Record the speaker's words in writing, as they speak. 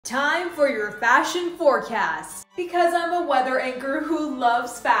Time for your fashion forecast, because I'm a weather anchor who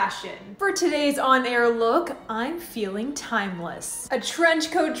loves fashion. For today's on-air look, I'm feeling timeless. A trench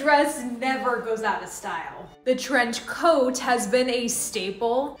coat dress never goes out of style. The trench coat has been a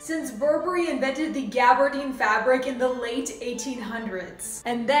staple since Burberry invented the gabardine fabric in the late 1800s,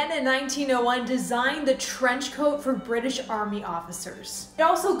 and then in 1901 designed the trench coat for British Army officers. It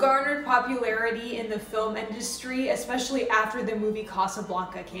also garnered popularity in the film industry, especially after the movie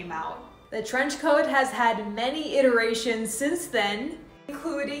Casablanca came out. The trench coat has had many iterations since then,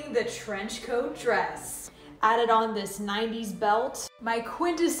 including the trench coat dress. Added on this 90s belt, my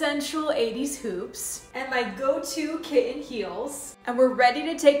quintessential 80s hoops, and my go-to kitten heels. And we're ready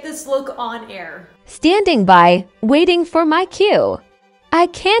to take this look on air. Standing by, waiting for my cue. I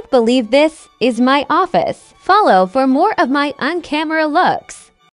can't believe this is my office. Follow for more of my on-camera looks.